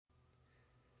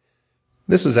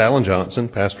This is Alan Johnson,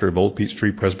 pastor of Old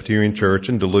Peachtree Presbyterian Church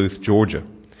in Duluth, Georgia.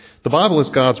 The Bible is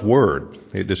God's Word.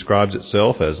 It describes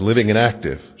itself as living and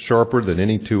active, sharper than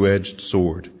any two-edged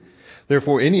sword.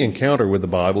 Therefore, any encounter with the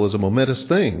Bible is a momentous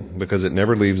thing because it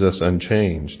never leaves us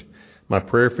unchanged. My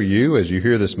prayer for you as you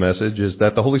hear this message is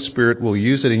that the Holy Spirit will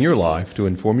use it in your life to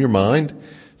inform your mind,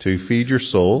 to feed your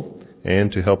soul,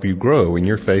 and to help you grow in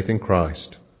your faith in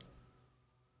Christ.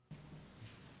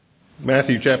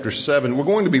 Matthew chapter 7. We're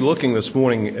going to be looking this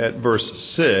morning at verse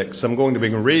 6. I'm going to be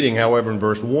reading, however, in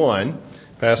verse 1,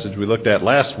 passage we looked at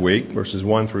last week, verses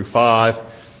 1 through 5,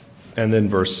 and then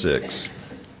verse 6.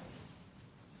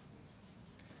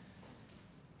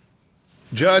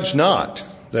 Judge not,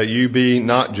 that you be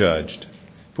not judged.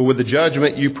 For with the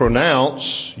judgment you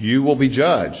pronounce, you will be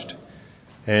judged.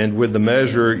 And with the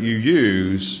measure you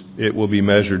use, it will be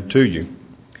measured to you.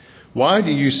 Why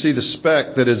do you see the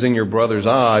speck that is in your brother's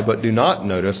eye, but do not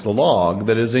notice the log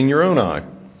that is in your own eye?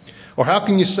 Or how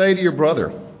can you say to your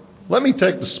brother, let me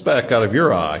take the speck out of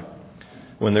your eye,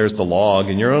 when there's the log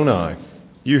in your own eye?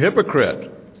 You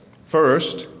hypocrite!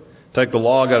 First, take the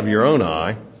log out of your own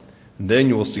eye, and then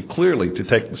you will see clearly to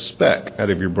take the speck out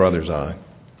of your brother's eye.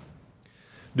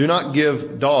 Do not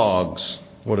give dogs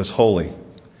what is holy,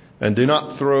 and do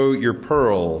not throw your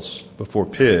pearls before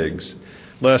pigs,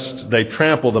 lest they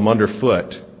trample them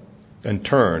underfoot and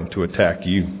turn to attack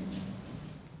you.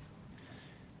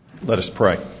 Let us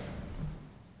pray.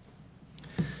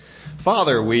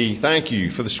 Father, we thank you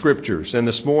for the Scriptures, and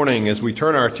this morning as we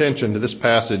turn our attention to this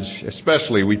passage,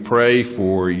 especially we pray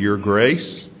for your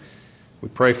grace. We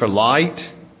pray for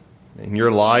light. In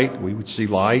your light, we would see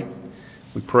light.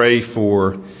 We pray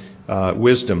for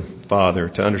wisdom, Father,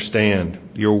 to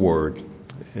understand your word,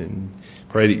 and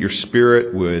pray that your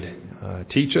Spirit would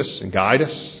teach us and guide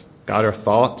our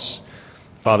thoughts.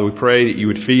 Father, we pray that you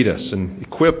would feed us and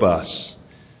equip us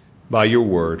by your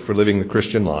word for living the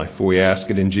Christian life. For we ask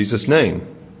it in Jesus'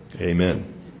 name.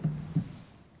 Amen.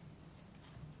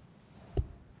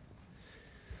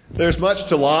 There's much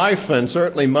to life, and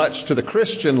certainly much to the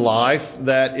Christian life,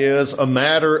 that is a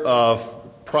matter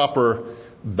of proper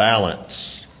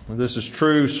balance. This is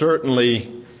true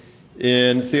certainly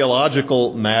in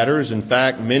theological matters. In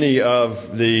fact, many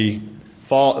of the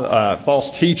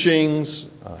false teachings,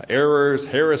 errors,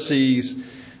 heresies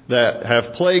that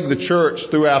have plagued the church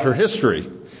throughout her history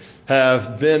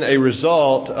have been a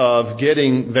result of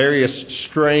getting various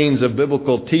strains of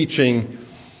biblical teaching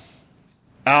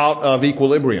out of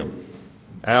equilibrium,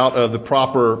 out of the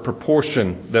proper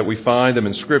proportion that we find them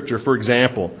in Scripture. For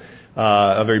example,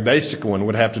 a very basic one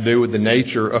would have to do with the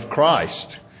nature of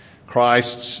Christ,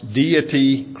 Christ's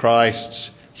deity,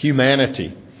 Christ's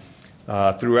humanity.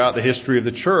 Throughout the history of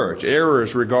the church,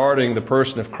 errors regarding the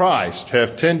person of Christ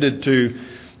have tended to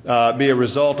be a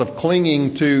result of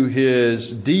clinging to his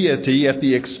deity at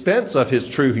the expense of his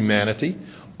true humanity,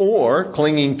 or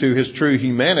clinging to his true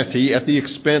humanity at the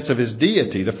expense of his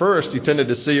deity. The first you tended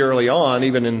to see early on,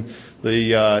 even in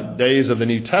the days of the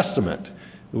New Testament,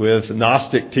 with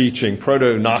Gnostic teaching,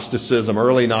 proto-Gnosticism,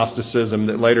 early Gnosticism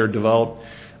that later developed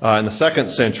in the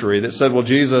 2nd century, that said, well,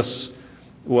 Jesus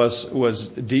was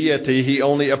deity. He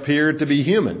only appeared to be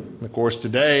human. Of course,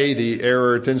 today the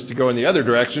error tends to go in the other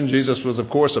direction. Jesus was, of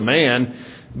course, a man,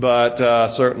 but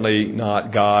certainly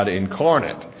not God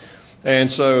incarnate.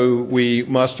 And so we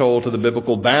must hold to the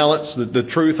biblical balance, the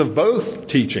truth of both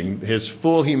teaching, his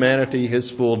full humanity,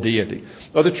 his full deity.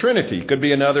 Or the Trinity could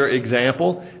be another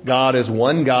example. God is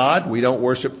one God. We don't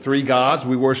worship three gods.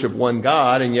 We worship one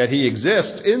God, and yet he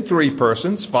exists in three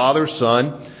persons, Father,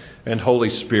 Son, and Holy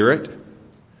Spirit.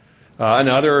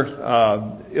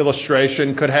 Another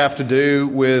illustration could have to do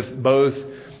with both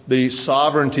the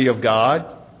sovereignty of God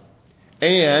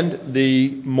and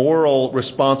the moral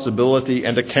responsibility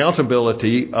and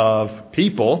accountability of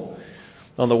people.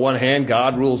 On the one hand,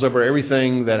 God rules over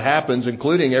everything that happens,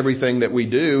 including everything that we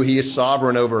do. He is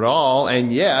sovereign over it all,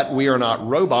 and yet we are not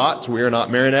robots. We are not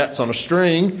marionettes on a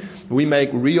string. We make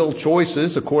real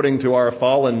choices according to our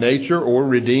fallen nature or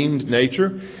redeemed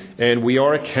nature. And we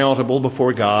are accountable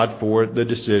before God for the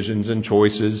decisions and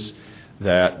choices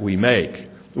that we make.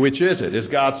 Which is it? Is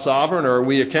God sovereign, or are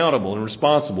we accountable and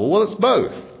responsible? Well, it's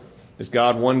both. Is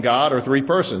God one God or three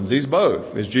persons? He's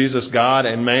both. Is Jesus God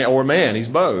and man or man? He's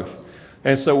both.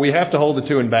 And so we have to hold the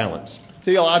two in balance.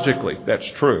 Theologically, that's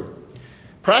true.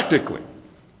 Practically,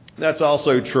 that's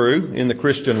also true in the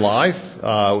Christian life.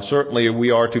 Certainly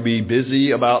we are to be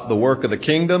busy about the work of the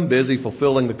kingdom, busy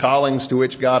fulfilling the callings to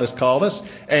which God has called us,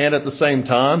 and at the same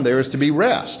time there is to be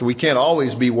rest. We can't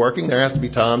always be working. There has to be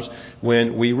times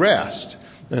when we rest.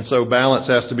 And so balance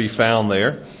has to be found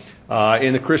there.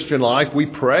 In the Christian life, we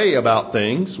pray about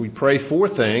things, we pray for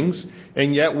things,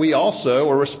 and yet we also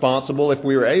are responsible, if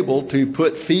we are able, to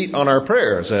put feet on our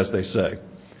prayers, as they say,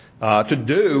 to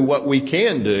do what we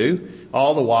can do,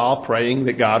 all the while praying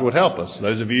that God would help us.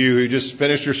 Those of you who just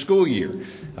finished your school year,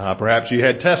 perhaps you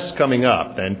had tests coming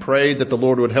up and prayed that the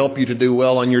Lord would help you to do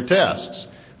well on your tests.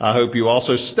 I hope you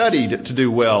also studied to do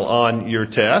well on your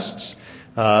tests,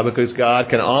 because God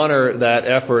can honor that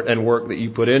effort and work that you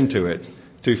put into it.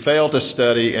 To fail to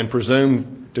study and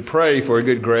presume to pray for a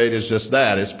good grade is just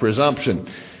that. It's presumption.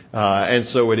 And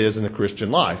so it is in the Christian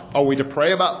life. Are we to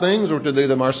pray about things or to do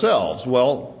them ourselves?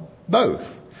 Well, both.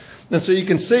 And so you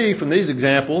can see from these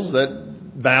examples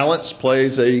that balance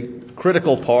plays a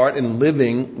critical part in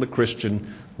living the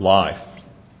Christian life.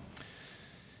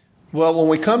 Well, when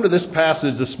we come to this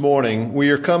passage this morning, we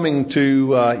are coming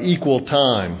to equal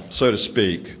time, so to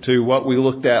speak, to what we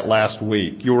looked at last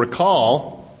week. You'll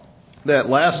recall that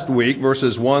last week,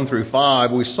 verses 1 through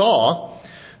 5, we saw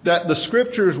that the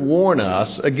Scriptures warn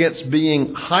us against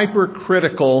being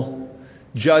hypercritical,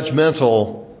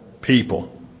 judgmental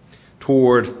people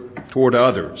toward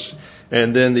others.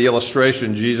 And then the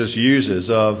illustration Jesus uses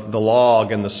of the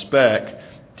log and the speck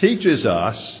teaches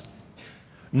us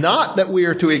not that we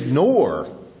are to ignore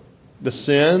the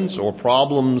sins or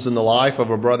problems in the life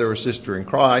of a brother or sister in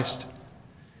Christ,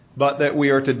 but that we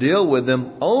are to deal with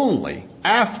them only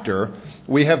after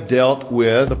we have dealt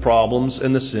with the problems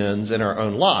and the sins in our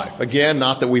own life. Again,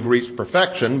 not that we've reached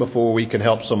perfection before we can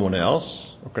help someone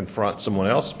else or confront someone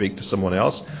else, speak to someone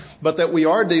else, but that we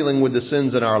are dealing with the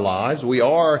sins in our lives. We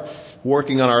are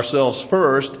working on ourselves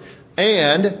first.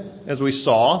 And, as we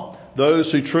saw,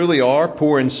 those who truly are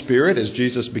poor in spirit, as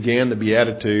Jesus began the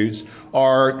Beatitudes,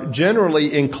 are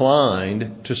generally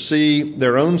inclined to see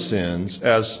their own sins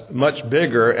as much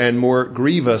bigger and more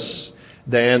grievous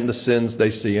than the sins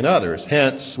they see in others.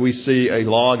 Hence, we see a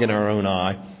log in our own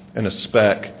eye and a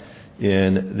speck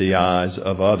in the eyes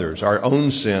of others. Our own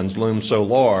sins loom so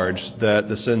large that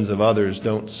the sins of others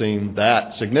don't seem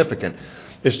that significant.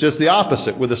 It's just the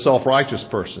opposite with a self-righteous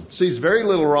person. Sees very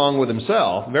little wrong with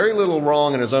himself, very little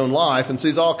wrong in his own life, and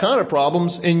sees all kind of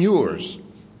problems in yours.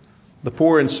 The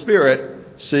poor in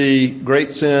spirit see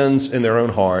great sins in their own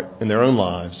heart, in their own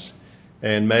lives,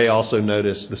 and may also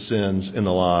notice the sins in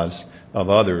the lives of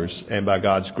others, and by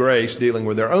God's grace, dealing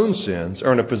with their own sins,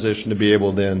 are in a position to be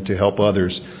able then to help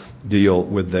others deal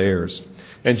with theirs.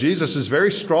 And Jesus is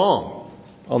very strong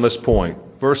on this point.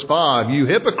 Verse 5, you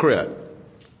hypocrite!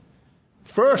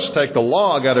 First take the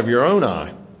log out of your own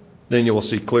eye, then you will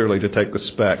see clearly to take the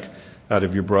speck out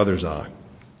of your brother's eye.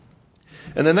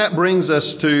 And then that brings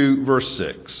us to verse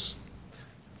 6,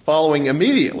 following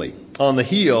immediately on the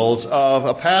heels of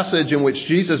a passage in which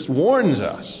Jesus warns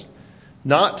us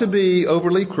not to be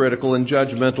overly critical and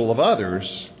judgmental of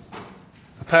others,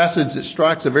 a passage that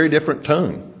strikes a very different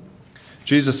tone.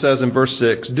 Jesus says in verse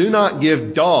 6, do not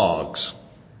give dogs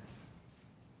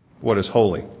what is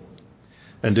holy,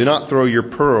 and do not throw your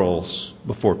pearls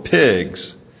before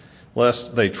pigs,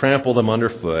 lest they trample them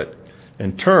underfoot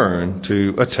and turn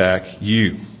to attack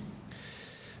you.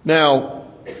 Now,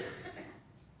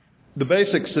 the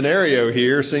basic scenario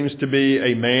here seems to be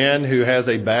a man who has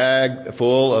a bag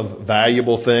full of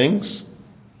valuable things,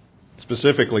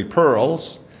 specifically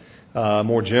pearls,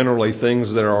 more generally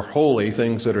things that are holy,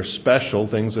 things that are special,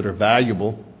 things that are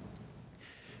valuable.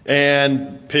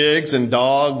 And pigs and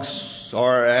dogs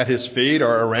are at his feet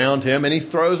or around him, and he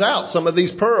throws out some of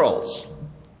these pearls,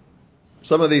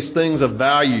 some of these things of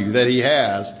value that he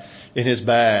has in his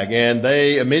bag. And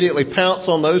they immediately pounce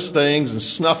on those things and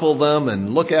snuffle them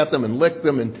and look at them and lick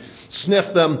them and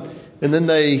sniff them. And then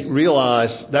they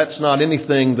realize that's not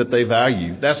anything that they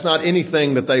value. That's not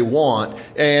anything that they want.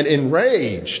 And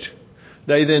enraged,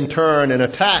 they then turn and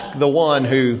attack the one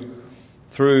who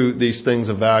threw these things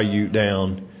of value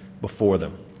down before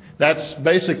them. That's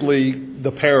basically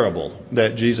the parable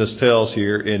that Jesus tells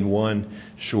here in one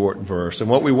short verse. And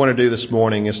what we want to do this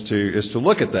morning is to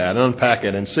look at that and unpack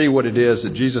it and see what it is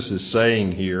that Jesus is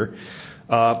saying here.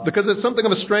 Because it's something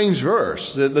of a strange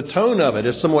verse. The tone of it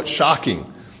is somewhat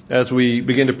shocking as we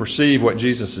begin to perceive what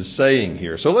Jesus is saying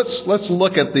here. So let's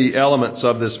look at the elements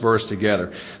of this verse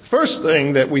together. First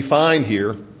thing that we find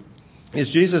here is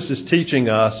Jesus is teaching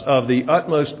us of the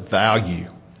utmost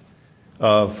value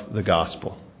of the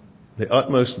gospel. The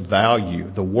utmost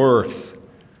value, the worth,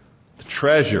 the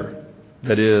treasure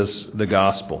that is the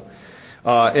gospel.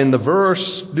 In the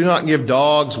verse, do not give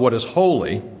dogs what is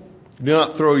holy. Do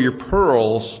not throw your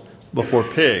pearls before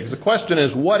pigs. The question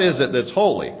is, what is it that's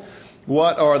holy?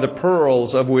 What are the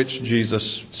pearls of which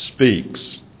Jesus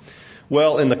speaks?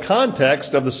 Well, in the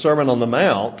context of the Sermon on the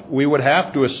Mount, we would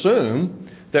have to assume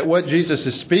that what Jesus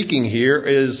is speaking here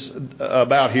is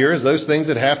those things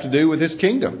that have to do with his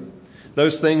kingdom.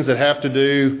 Those things that have to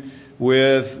do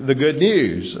with the good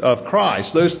news of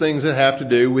Christ. Those things that have to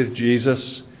do with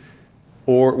Jesus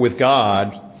or with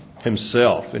God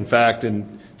himself. In fact,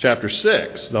 in chapter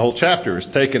 6, the whole chapter is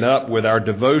taken up with our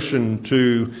devotion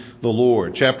to the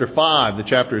Lord. Chapter 5, the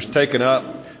chapter is taken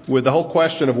up with the whole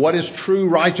question of what is true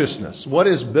righteousness, what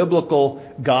is biblical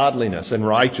godliness and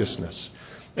righteousness.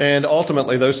 And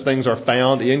ultimately, those things are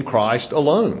found in Christ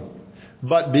alone.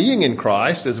 But being in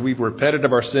Christ, as we've repented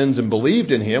of our sins and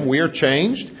believed in him, we are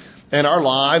changed and our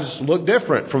lives look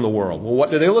different from the world. Well,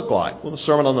 what do they look like? Well, the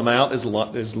Sermon on the Mount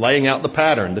is laying out the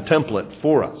pattern, the template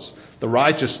for us. The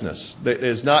righteousness that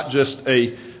is not just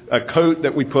a coat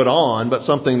that we put on, but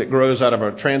something that grows out of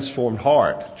our transformed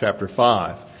heart, chapter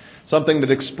 5. Something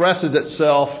that expresses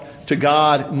itself to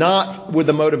God not with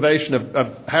the motivation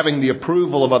of having the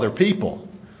approval of other people,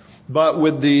 but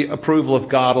with the approval of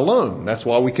God alone. That's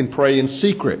why we can pray in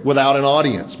secret without an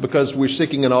audience, because we're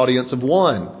seeking an audience of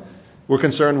one. We're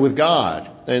concerned with God.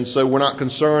 And so we're not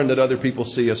concerned that other people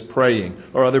see us praying,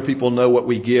 or other people know what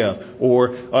we give,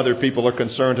 or other people are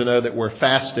concerned to know that we're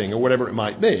fasting, or whatever it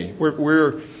might be.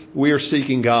 We are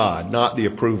seeking God, not the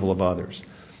approval of others.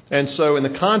 And so in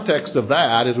the context of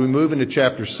that, as we move into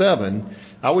chapter 7,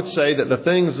 I would say that the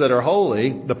things that are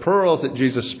holy, the pearls that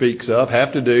Jesus speaks of,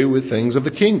 have to do with things of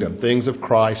the kingdom, things of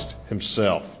Christ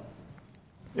himself.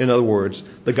 In other words,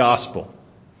 the gospel.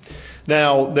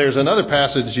 Now, there's another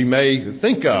passage you may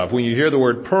think of when you hear the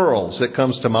word pearls that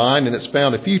comes to mind, and it's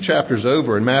found a few chapters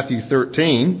over in Matthew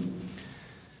 13,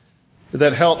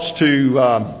 that helps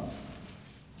to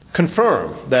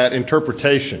confirm that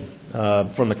interpretation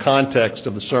from the context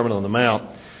of the Sermon on the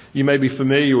Mount. You may be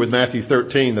familiar with Matthew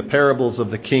 13, the parables of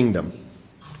the kingdom.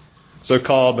 So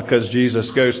called because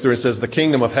Jesus goes through and says, the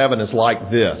kingdom of heaven is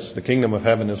like this. The kingdom of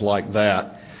heaven is like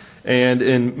that. And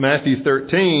in Matthew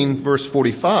 13, verse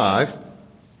 45,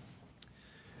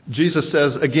 Jesus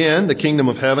says, again, the kingdom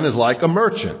of heaven is like a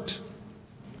merchant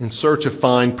in search of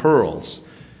fine pearls,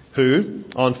 who,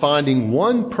 on finding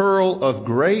one pearl of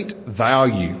great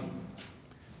value,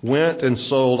 went and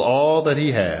sold all that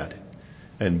he had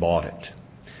and bought it.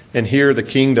 And here the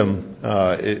kingdom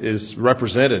is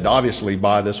represented, obviously,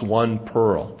 by this one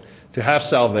pearl. To have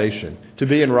salvation, to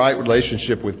be in right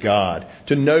relationship with God,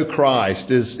 to know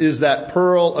Christ is that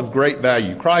pearl of great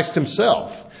value. Christ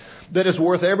himself, that is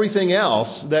worth everything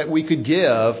else that we could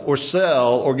give or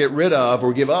sell or get rid of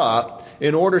or give up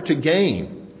in order to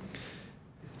gain.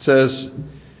 It says,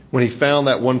 when he found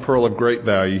that one pearl of great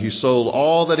value, he sold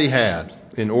all that he had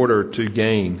in order to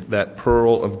gain that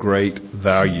pearl of great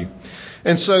value.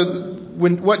 And so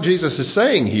what Jesus is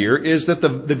saying here is that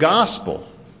the gospel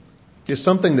is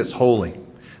something that's holy.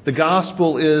 The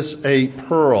gospel is a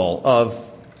pearl of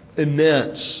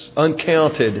immense,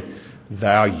 uncounted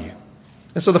value.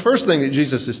 And so the first thing that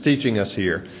Jesus is teaching us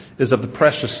here is of the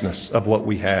preciousness of what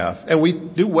we have. And we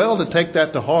do well to take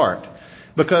that to heart,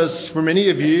 because for many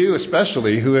of you,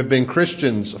 especially who have been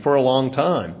Christians for a long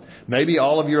time, maybe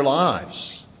all of your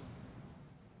lives,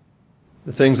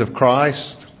 the things of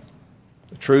Christ,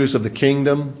 the truths of the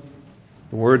kingdom,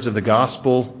 the words of the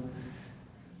gospel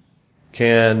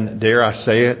can, dare I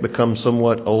say it, become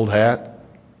somewhat old hat.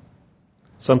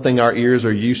 Something our ears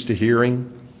are used to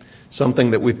hearing.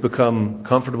 Something that we've become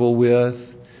comfortable with.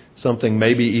 Something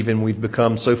maybe even we've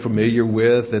become so familiar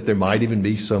with that there might even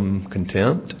be some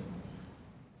contempt.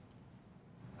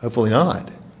 Hopefully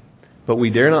not. But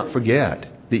we dare not forget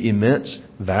the immense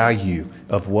value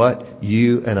of what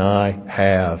you and I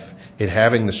have in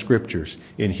having the Scriptures,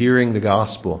 in hearing the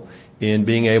gospel, in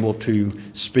being able to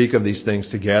speak of these things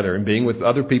together, and being with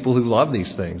other people who love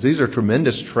these things. These are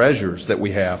tremendous treasures that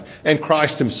we have. And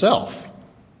Christ himself,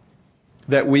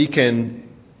 that we can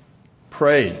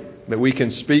pray, that we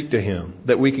can speak to him,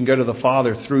 that we can go to the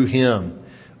Father through him,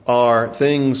 are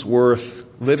things worth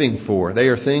living for. They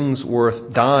are things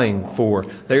worth dying for.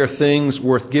 They are things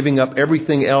worth giving up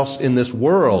everything else in this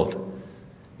world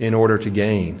in order to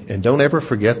gain. And don't ever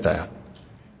forget that.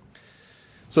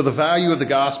 So the value of the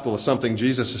gospel is something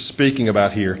Jesus is speaking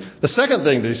about here. The second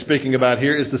thing that he's speaking about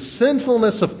here is the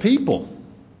sinfulness of people.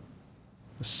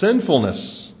 The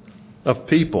sinfulness of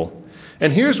people.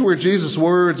 And here's where Jesus'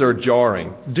 words are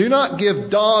jarring. Do not give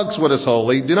dogs what is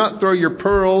holy. Do not throw your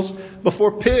pearls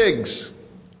before pigs.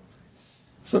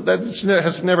 So that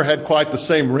has never had quite the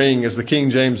same ring as the King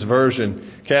James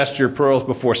Version. Cast your pearls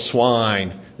before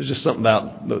swine. There's just something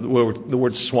about the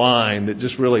word swine that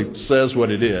just really says what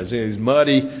it is. These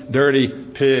muddy, dirty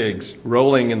pigs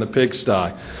rolling in the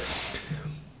pigsty.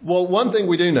 Well, one thing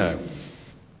we do know,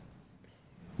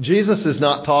 Jesus is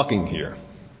not talking here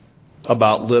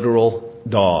about literal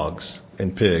dogs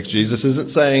and pigs. Jesus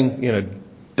isn't saying,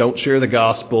 don't share the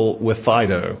gospel with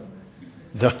Fido.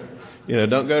 Don't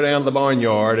go down to the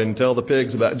barnyard and tell the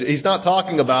pigs about it. He's not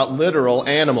talking about literal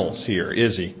animals here,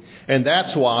 is he? And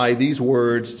that's why these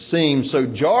words seem so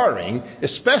jarring,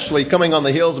 especially coming on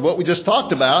the heels of what we just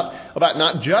talked about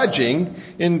not judging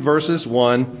in verses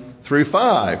 1 through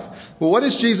 5. Well, what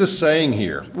is Jesus saying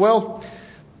here? Well,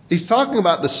 he's talking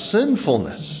about the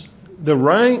sinfulness, the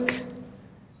rank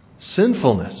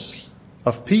sinfulness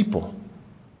of people,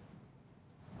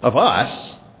 of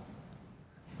us,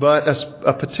 but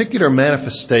a particular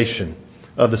manifestation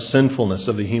of the sinfulness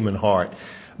of the human heart.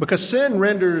 Because sin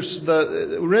renders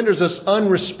us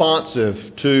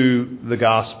unresponsive to the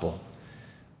gospel.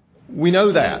 We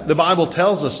know that. The Bible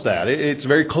tells us that. It's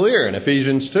very clear in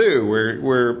Ephesians 2,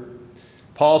 where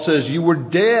Paul says, you were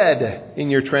dead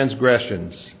in your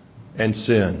transgressions and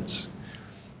sins.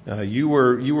 You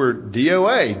were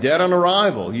DOA, dead on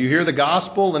arrival. You hear the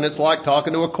gospel and it's like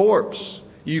talking to a corpse.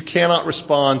 You cannot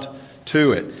respond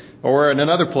to it. Or in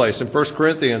another place in 1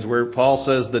 Corinthians where Paul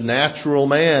says the natural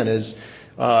man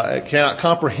cannot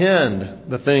comprehend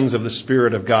the things of the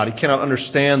Spirit of God. He cannot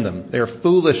understand them. They are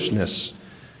foolishness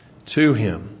to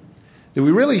him. Do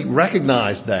we really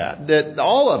recognize that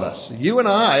all of us, you and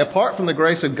I, apart from the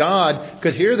grace of God,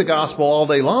 could hear the gospel all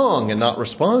day long and not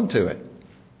respond to it?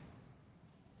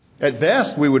 At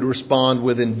best, we would respond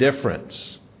with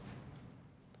indifference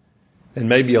and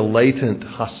maybe a latent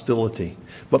hostility.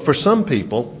 But for some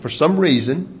people, for some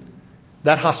reason,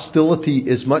 that hostility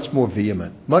is much more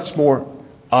vehement, much more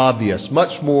obvious,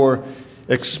 much more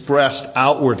expressed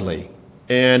outwardly.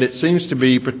 And it seems to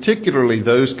be particularly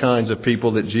those kinds of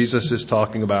people that Jesus is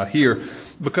talking about here,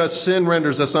 because sin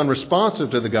renders us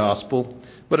unresponsive to the gospel,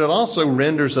 but it also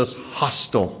renders us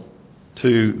hostile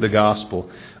to the gospel.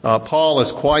 Paul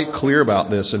is quite clear about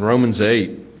this in Romans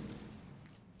 8.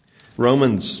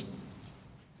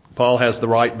 Paul has the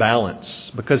right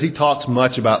balance because he talks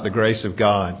much about the grace of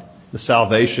God, the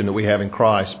salvation that we have in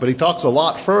Christ. But he talks a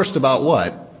lot first about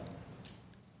what?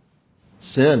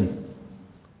 Sin,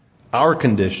 our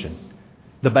condition,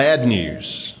 the bad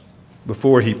news,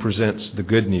 before he presents the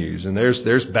good news. And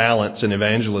there's balance in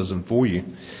evangelism for you.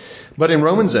 But in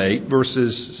Romans 8,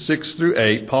 verses 6 through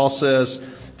 8, Paul says,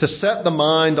 to set the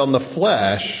mind on the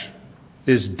flesh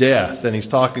is death. And he's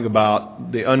talking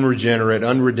about the unregenerate,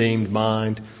 unredeemed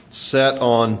mind set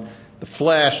on the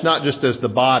flesh, not just as the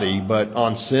body, but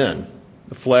on sin.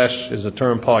 The flesh is a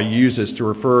term Paul uses to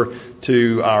refer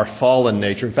to our fallen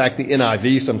nature. In fact, the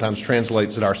NIV sometimes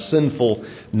translates it our sinful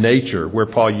nature, where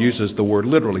Paul uses the word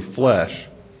literally flesh.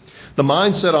 The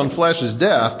mind set on flesh is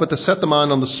death, but to set the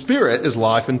mind on the Spirit is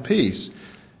life and peace.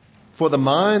 For the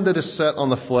mind that is set on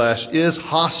the flesh is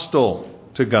hostile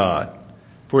to God,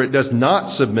 for it does not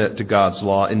submit to God's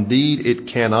law. Indeed, it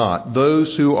cannot.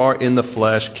 Those who are in the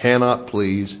flesh cannot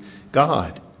please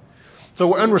God. So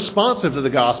we're unresponsive to the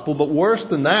gospel, but worse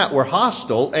than that, we're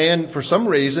hostile. And for some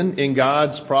reason, in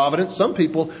God's providence, some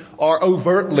people are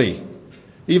overtly,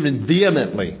 even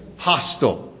vehemently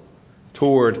hostile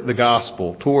toward the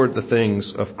gospel, toward the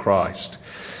things of Christ.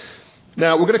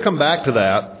 Now, we're going to come back to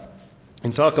that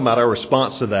and talk about our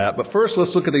response to that. But first,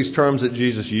 let's look at these terms that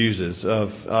Jesus uses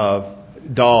of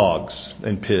dogs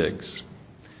and pigs.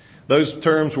 Those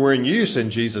terms were in use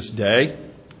in Jesus' day.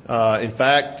 In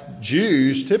fact,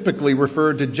 Jews typically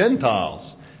referred to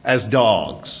Gentiles as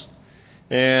dogs.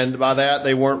 And by that,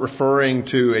 they weren't referring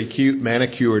to a cute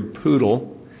manicured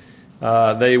poodle.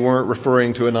 They weren't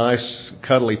referring to a nice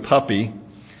cuddly puppy.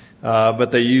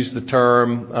 But they used the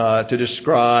term to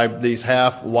describe these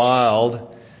half-wild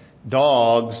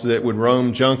dogs that would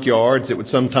roam junkyards, that would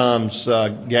sometimes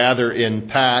gather in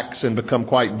packs and become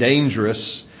quite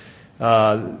dangerous,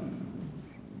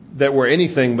 that were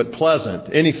anything but pleasant,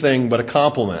 anything but a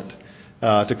compliment.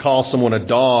 To call someone a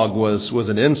dog was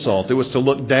an insult. It was to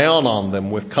look down on them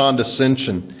with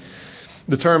condescension.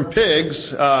 The term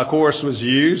pigs, of course, was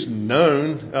used and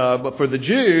known, but for the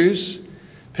Jews,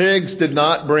 pigs did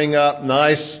not bring up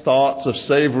nice thoughts of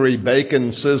savory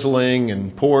bacon sizzling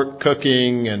and pork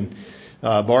cooking and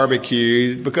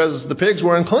barbecue, because the pigs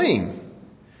were unclean.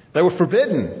 They were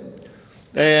forbidden.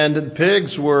 And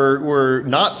pigs were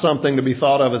not something to be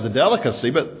thought of as a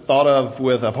delicacy, but thought of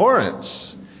with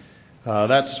abhorrence.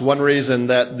 That's one reason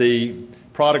that the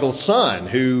prodigal son,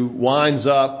 who winds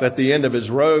up at the end of his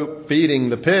rope feeding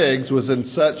the pigs, was in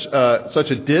such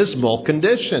a dismal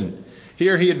condition.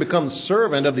 Here he had become the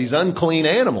servant of these unclean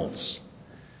animals.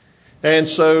 And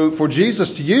so for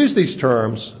Jesus to use these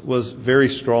terms was very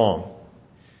strong.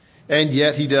 And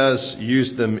yet he does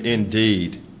use them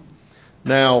indeed.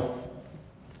 Now,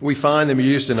 we find them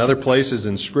used in other places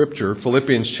in Scripture.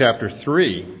 Philippians chapter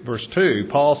 3, verse 2,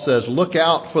 Paul says, look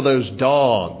out for those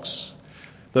dogs,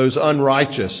 those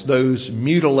unrighteous, those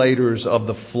mutilators of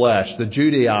the flesh, the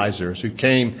Judaizers who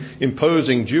came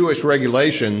imposing Jewish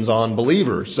regulations on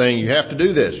believers, saying you have to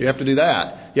do this, you have to do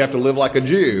that, you have to live like a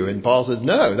Jew. And Paul says,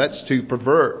 no, that's to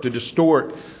pervert, to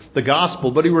distort the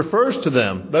gospel. But he refers to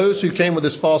them, those who came with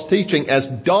this false teaching, as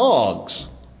dogs,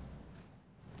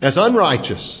 as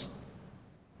unrighteous,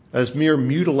 as mere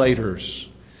mutilators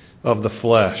of the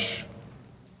flesh.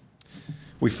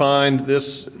 We find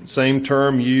this same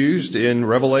term used in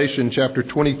Revelation chapter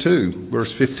 22,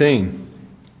 verse 15.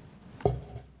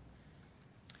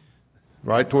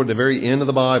 Right toward the very end of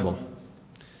the Bible.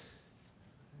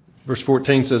 Verse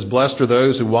 14 says, blessed are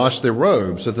those who wash their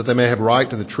robes, so that they may have right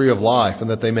to the tree of life, and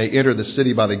that they may enter the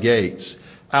city by the gates.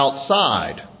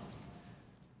 Outside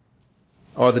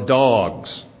are the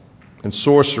dogs and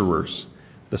sorcerers,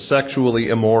 the sexually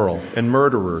immoral, and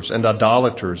murderers, and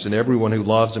idolaters, and everyone who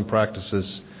loves and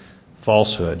practices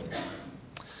falsehood.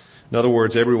 In other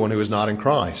words, everyone who is not in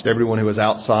Christ, everyone who is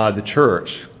outside the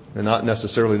church, and not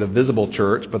necessarily the visible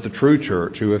church, but the true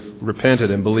church, who have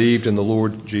repented and believed in the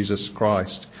Lord Jesus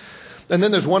Christ. And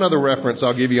then there's one other reference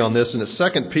I'll give you on this, and it's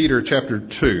 2 Peter chapter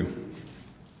 2.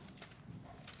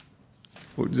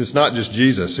 It's not just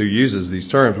Jesus who uses these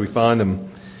terms. We find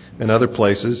them in other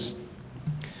places.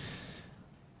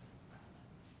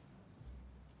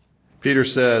 Peter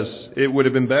says, it would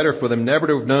have been better for them never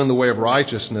to have known the way of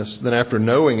righteousness than after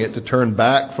knowing it to turn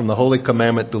back from the holy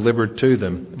commandment delivered to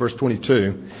them. Verse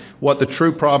 22, what the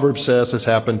true proverb says has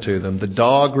happened to them. The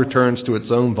dog returns to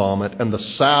its own vomit, and the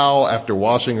sow, after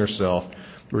washing herself,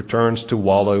 returns to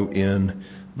wallow in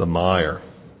the mire.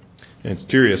 And it's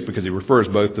curious because he refers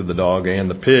both to the dog and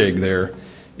the pig there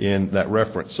in that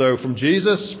reference. So from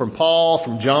Jesus, from Paul,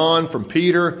 from John, from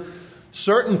Peter,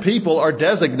 certain people are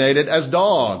designated as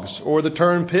dogs, or the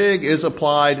term pig is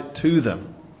applied to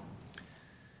them.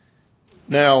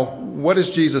 Now, what is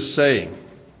Jesus saying?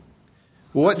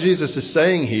 Well, what Jesus is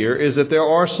saying here is that there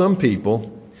are some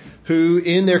people who,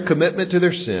 in their commitment to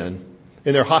their sin,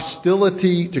 in their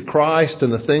hostility to Christ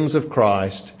and the things of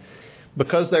Christ,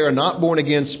 because they are not born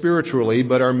again spiritually,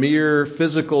 but are mere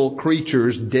physical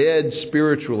creatures, dead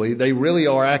spiritually, they really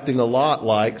are acting a lot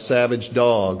like savage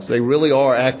dogs. They really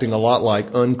are acting a lot like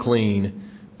unclean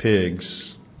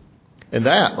pigs. And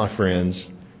that, my friends,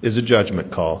 is a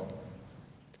judgment call.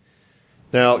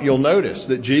 Now, you'll notice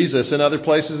that Jesus, in other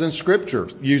places in Scripture,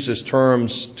 uses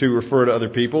terms to refer to other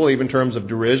people, even terms of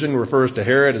derision, refers to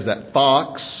Herod as that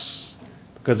fox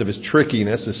because of his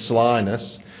trickiness, his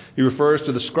slyness. He refers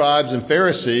to the scribes and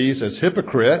Pharisees as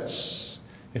hypocrites.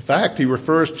 In fact, he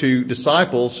refers to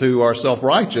disciples who are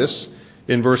self-righteous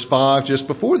in verse 5 just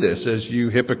before this as you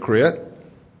hypocrite.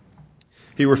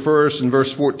 He refers in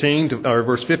verse 15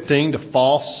 to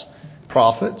false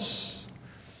prophets.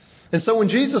 And so when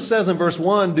Jesus says in verse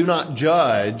 1, do not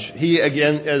judge, he,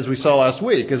 again, as we saw last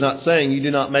week, is not saying you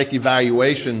do not make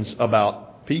evaluations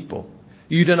about people.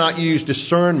 You do not use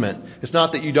discernment. It's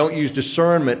not that you don't use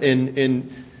discernment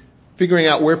in figuring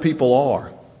out where people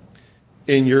are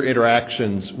in your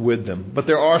interactions with them. But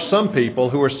there are some people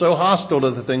who are so hostile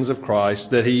to the things of Christ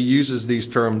that he uses the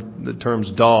terms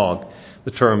dog,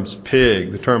 the terms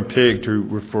pig, the term pig to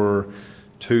refer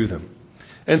to them.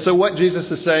 And so what Jesus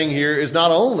is saying here is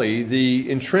not only the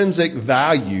intrinsic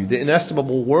value, the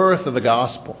inestimable worth of the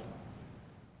gospel,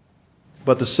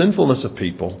 but the sinfulness of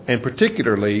people, and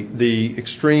particularly the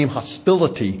extreme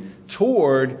hostility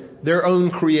toward their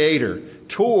own Creator,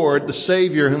 toward the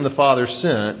Savior whom the Father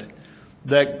sent,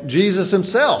 that Jesus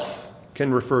himself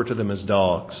can refer to them as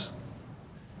dogs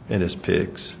and as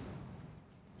pigs.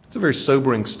 It's a very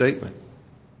sobering statement.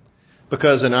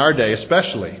 Because in our day,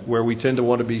 especially, where we tend to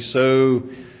want to be so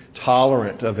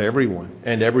tolerant of everyone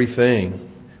and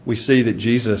everything, we see that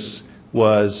Jesus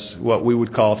was what we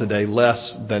would call today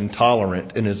less than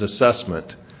tolerant in his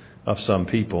assessment of some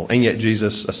people. And yet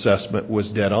Jesus' assessment was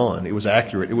dead on. It was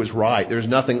accurate. It was right. There's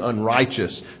nothing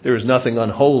unrighteous. There is nothing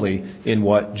unholy in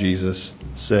what Jesus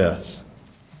says.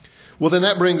 Well, then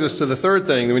that brings us to the third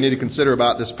thing that we need to consider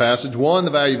about this passage. 1, the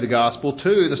value of the gospel.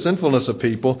 2, the sinfulness of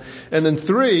people. And then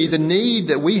 3, the need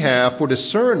that we have for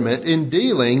discernment in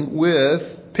dealing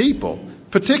with people,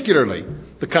 particularly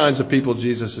the kinds of people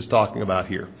Jesus is talking about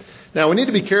here. Now, we need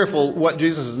to be careful what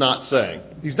Jesus is not saying.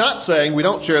 He's not saying we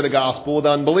don't share the gospel with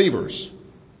unbelievers.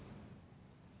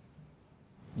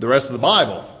 The rest of the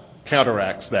Bible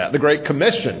counteracts that. The Great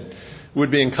Commission would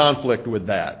be in conflict with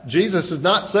that. Jesus is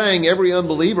not saying every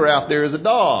unbeliever out there is a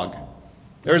dog.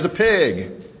 There's a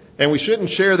pig. And we shouldn't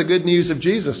share the good news of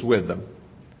Jesus with them.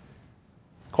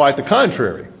 Quite the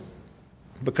contrary.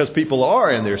 Because people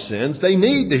are in their sins, they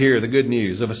need to hear the good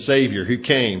news of a Savior who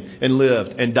came and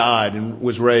lived and died and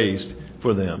was raised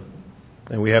for them.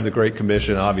 And we have the Great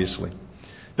Commission, obviously.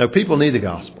 Now, people need the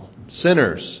gospel.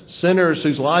 Sinners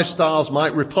whose lifestyles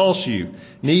might repulse you,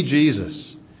 need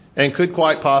Jesus and could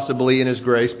quite possibly, in His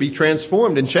grace, be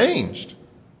transformed and changed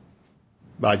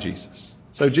by Jesus.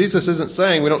 So Jesus isn't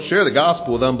saying we don't share the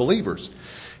gospel with unbelievers.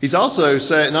 He's also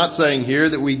not saying here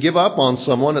that we give up on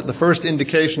someone at the first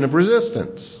indication of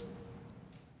resistance.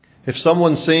 If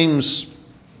someone seems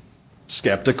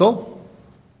skeptical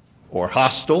or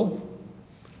hostile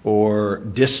or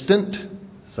distant,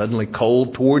 suddenly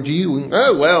cold toward you,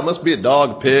 oh, well, it must be a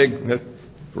dog, a pig,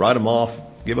 write them off,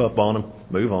 give up on them,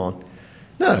 move on.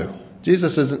 No,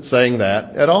 Jesus isn't saying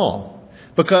that at all.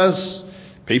 Because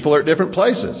people are at different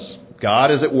places.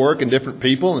 God is at work in different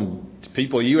people, and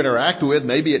people you interact with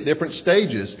may be at different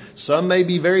stages. Some may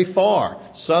be very far.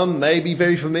 Some may be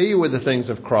very familiar with the things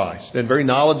of Christ and very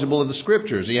knowledgeable of the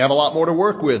Scriptures. You have a lot more to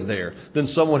work with there than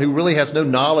someone who really has no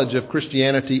knowledge of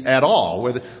Christianity at all,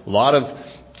 where a lot of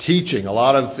teaching, a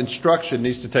lot of instruction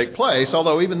needs to take place,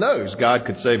 although even those God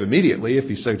could save immediately if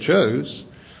He so chose.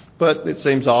 But it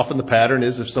seems often the pattern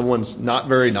is if someone's not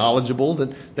very knowledgeable,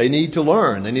 then they need to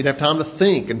learn. They need to have time to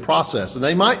think and process. And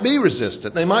they might be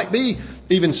resistant. They might be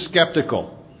even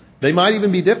skeptical. They might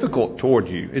even be difficult toward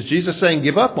you. Is Jesus saying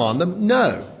give up on them?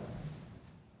 No.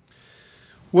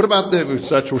 What about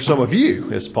such were some of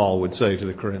you, as Paul would say to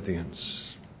the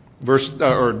Corinthians?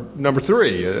 Number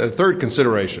 3, a third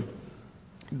consideration.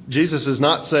 Jesus is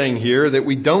not saying here that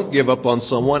we don't give up on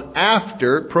someone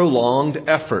after prolonged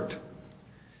effort.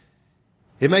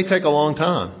 It may take a long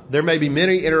time. There may be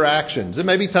many interactions. There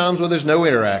may be times where there's no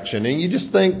interaction, and you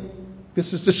just think,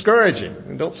 this is discouraging.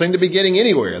 They don't seem to be getting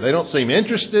anywhere. They don't seem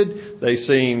interested. They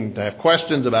seem to have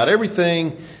questions about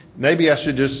everything. Maybe I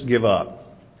should just give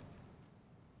up.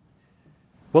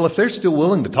 Well, if they're still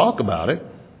willing to talk about it,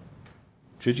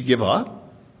 should you give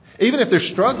up? Even if they're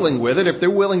struggling with it, if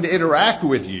they're willing to interact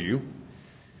with you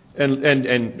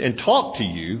and talk to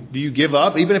you, do you give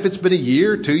up? Even if it's been a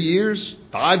year, 2 years,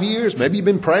 5 years, maybe you've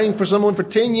been praying for someone for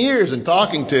 10 years and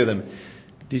talking to them.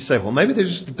 Do you say, well, maybe they're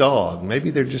just a dog, maybe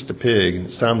they're just a pig, and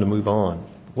it's time to move on?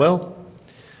 Well,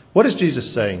 what is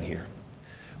Jesus saying here?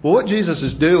 Well, what Jesus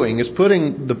is doing is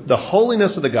putting the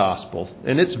holiness of the gospel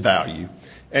and its value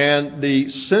and the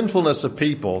sinfulness of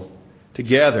people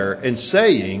together and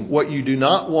saying what you do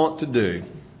not want to do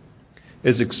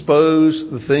is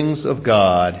expose the things of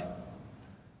God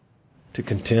to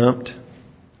contempt,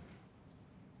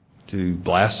 to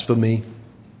blasphemy,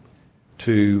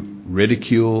 to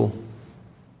ridicule.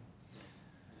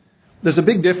 There's a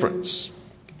big difference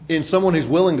in someone who's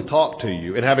willing to talk to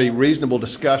you and have a reasonable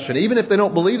discussion, even if they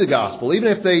don't believe the gospel, even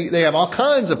if they have all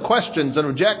kinds of questions and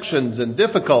objections and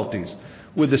difficulties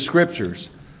with the Scriptures.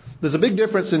 There's a big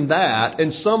difference in that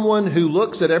and someone who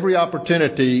looks at every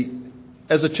opportunity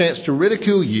as a chance to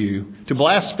ridicule you, to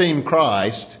blaspheme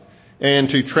Christ, and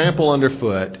to trample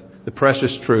underfoot the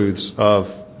precious truths of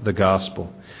the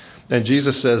gospel. And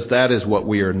Jesus says that is what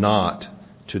we are not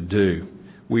to do.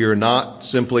 We are not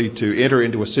simply to enter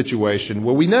into a situation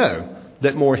where we know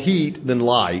that more heat than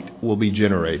light will be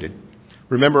generated.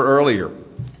 Remember earlier,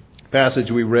 passage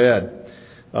we read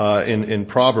in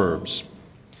Proverbs.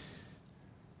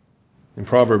 In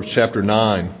Proverbs chapter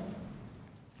 9.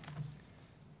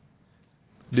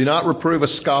 Do not reprove a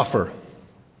scoffer,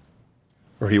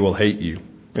 or he will hate you.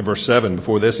 In verse 7,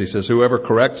 before this, he says, whoever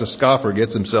corrects a scoffer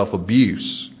gets himself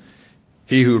abuse.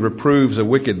 He who reproves a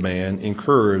wicked man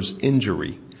incurs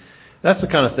injury. That's the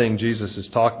kind of thing Jesus is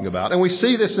talking about. And we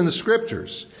see this in the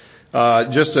Scriptures.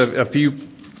 Just a few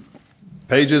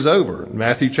pages over,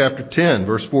 Matthew chapter 10,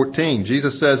 verse 14,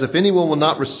 Jesus says, if anyone will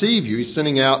not receive you, he's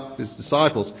sending out his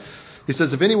disciples. He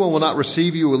says, if anyone will not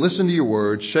receive you or listen to your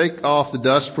words, shake off the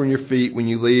dust from your feet when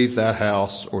you leave that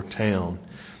house or town.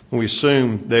 And we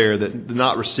assume there that the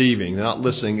not receiving, the not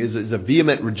listening, is a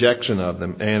vehement rejection of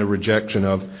them and a rejection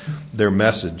of their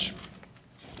message.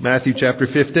 Matthew chapter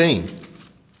 15,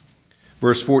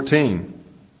 verse 14.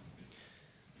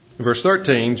 In verse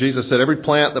 13, Jesus said, every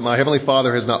plant that my heavenly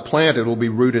Father has not planted will be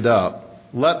rooted up.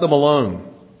 Let them alone.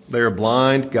 They are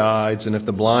blind guides, and if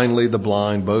the blind lead the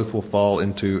blind, both will fall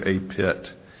into a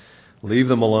pit. Leave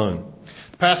them alone.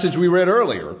 The passage we read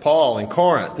earlier, Paul in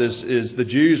Corinth, is the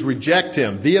Jews reject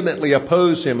him, vehemently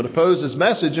oppose him, and oppose his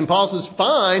message. And Paul says,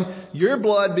 fine, your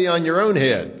blood be on your own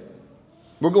head.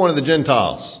 We're going to the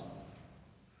Gentiles.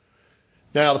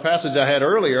 Now, the passage I had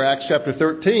earlier, Acts chapter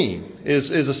 13, is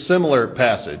a similar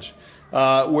passage.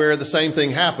 where the same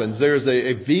thing happens. There's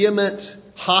a vehement,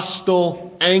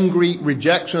 hostile, angry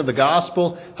rejection of the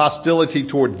gospel, hostility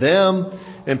toward them.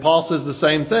 And Paul says the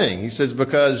same thing. He says,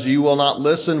 because you will not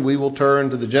listen, we will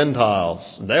turn to the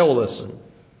Gentiles. They will listen.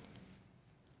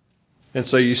 And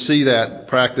so you see that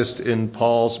practiced in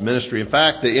Paul's ministry. In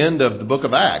fact, the end of the book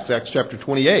of Acts, Acts chapter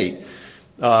 28,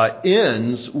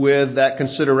 ends with that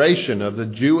consideration of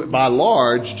the by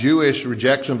large Jewish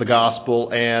rejection of the gospel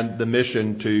and the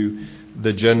mission to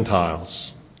the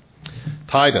Gentiles.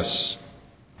 Titus,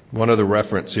 one other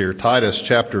reference here, Titus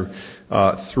chapter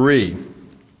 3,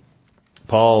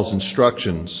 Paul's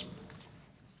instructions,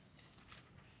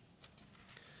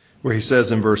 where he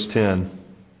says in verse 10,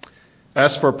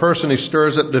 as for a person who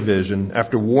stirs up division,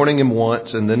 after warning him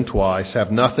once and then twice, have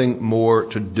nothing more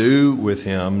to do with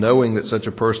him, knowing that such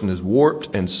a person is warped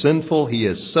and sinful, he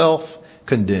is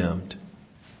self-condemned.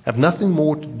 Have nothing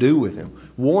more to do with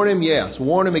him. Warn him, yes.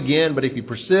 Warn him again, but if he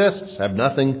persists, have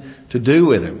nothing to do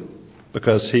with him,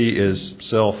 because he is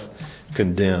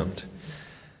self-condemned.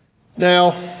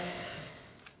 Now,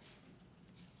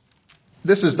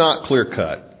 this is not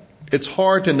clear-cut. It's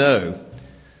hard to know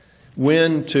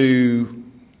when to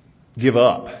give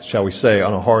up, shall we say,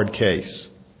 on a hard case.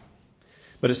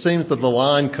 But it seems that the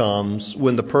line comes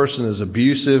when the person is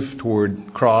abusive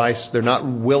toward Christ. They're not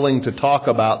willing to talk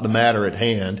about the matter at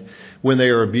hand. When they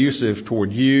are abusive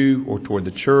toward you or toward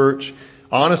the church.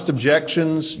 Honest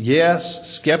objections,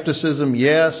 yes. Skepticism,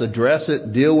 yes. Address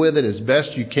it, deal with it as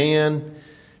best you can,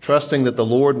 trusting that the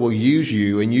Lord will use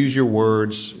you and use your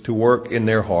words to work in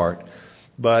their heart.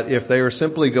 But if they are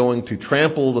simply going to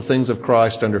trample the things of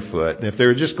Christ underfoot, and if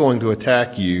they're just going to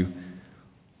attack you,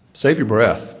 save your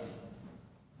breath.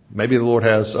 Maybe the Lord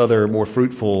has other more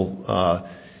fruitful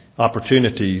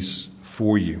opportunities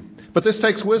for you. But this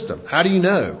takes wisdom. How do you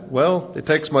know? Well, it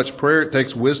takes much prayer. It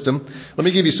takes wisdom. Let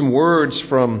me give you some words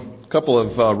from a couple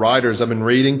of writers I've been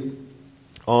reading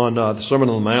on the Sermon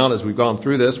on the Mount as we've gone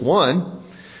through this. One,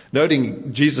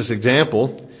 noting Jesus'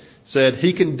 example, said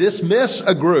he can dismiss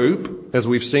a group, as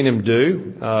we've seen him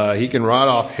do. He can write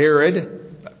off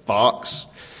Herod, fox.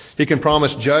 He can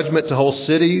promise judgment to whole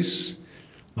cities,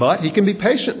 but he can be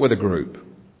patient with a group.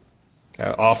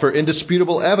 Offer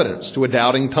indisputable evidence to a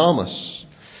doubting Thomas,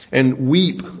 and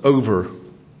weep over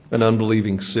an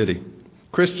unbelieving city.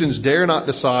 Christians dare not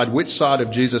decide which side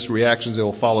of Jesus' reactions they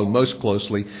will follow most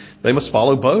closely. They must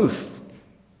follow both.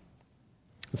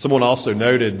 And someone also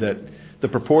noted that the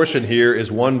proportion here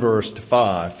is 1 verse to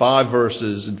 5. 5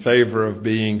 verses in favor of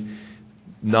being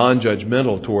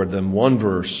non-judgmental toward them. 1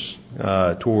 verse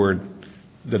toward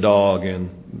the dog and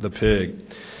the pig.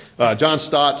 John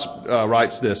Stott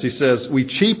writes this. He says, we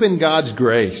cheapen God's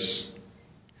grace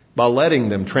by letting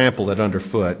them trample it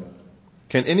underfoot.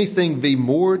 Can anything be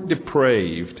more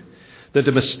depraved than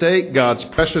to mistake God's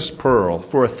precious pearl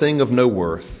for a thing of no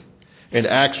worth and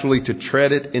actually to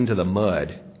tread it into the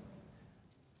mud?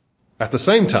 At the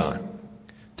same time,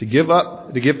 to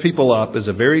give people up is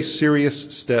a very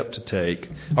serious step to take.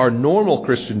 Our normal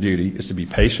Christian duty is to be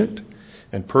patient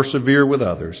and persevere with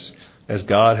others as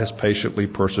God has patiently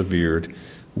persevered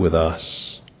with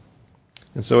us.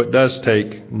 And so it does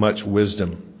take much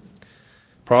wisdom.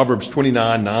 Proverbs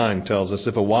 29:9 tells us,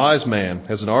 if a wise man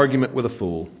has an argument with a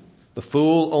fool, the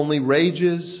fool only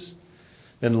rages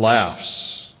and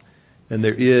laughs, and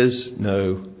there is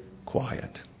no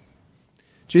quiet.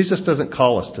 Jesus doesn't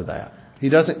call us to that. He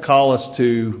doesn't call us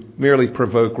to merely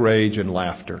provoke rage and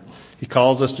laughter. He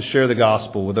calls us to share the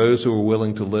gospel with those who are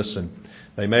willing to listen.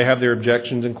 They may have their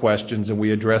objections and questions, and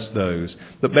we address those.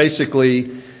 But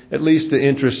basically, at least the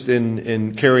interest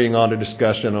in carrying on a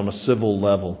discussion on a civil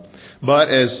level. But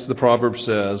as the proverb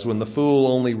says, when the fool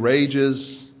only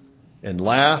rages and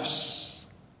laughs,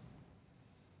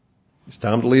 it's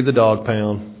time to leave the dog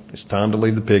pound. It's time to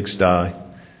leave the pigsty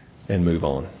and move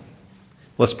on.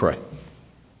 Let's pray.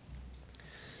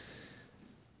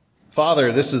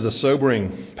 Father, this is a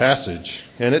sobering passage,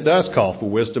 and it does call for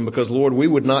wisdom because, Lord, we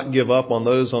would not give up on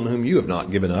those on whom you have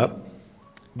not given up.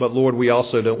 But, Lord, we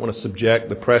also don't want to subject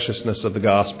the preciousness of the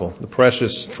gospel, the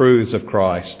precious truths of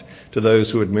Christ, to those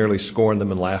who would merely scorn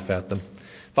them and laugh at them.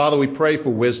 Father, we pray for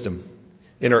wisdom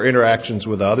in our interactions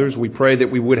with others. We pray that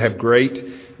we would have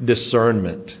great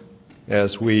discernment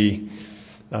as we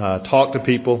talk to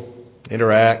people,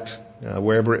 interact,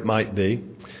 wherever it might be.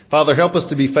 Father, help us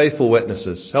to be faithful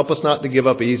witnesses. Help us not to give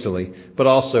up easily, but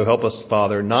also help us,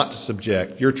 Father, not to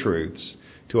subject your truths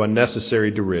to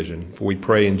unnecessary derision. For we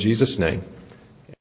pray in Jesus' name.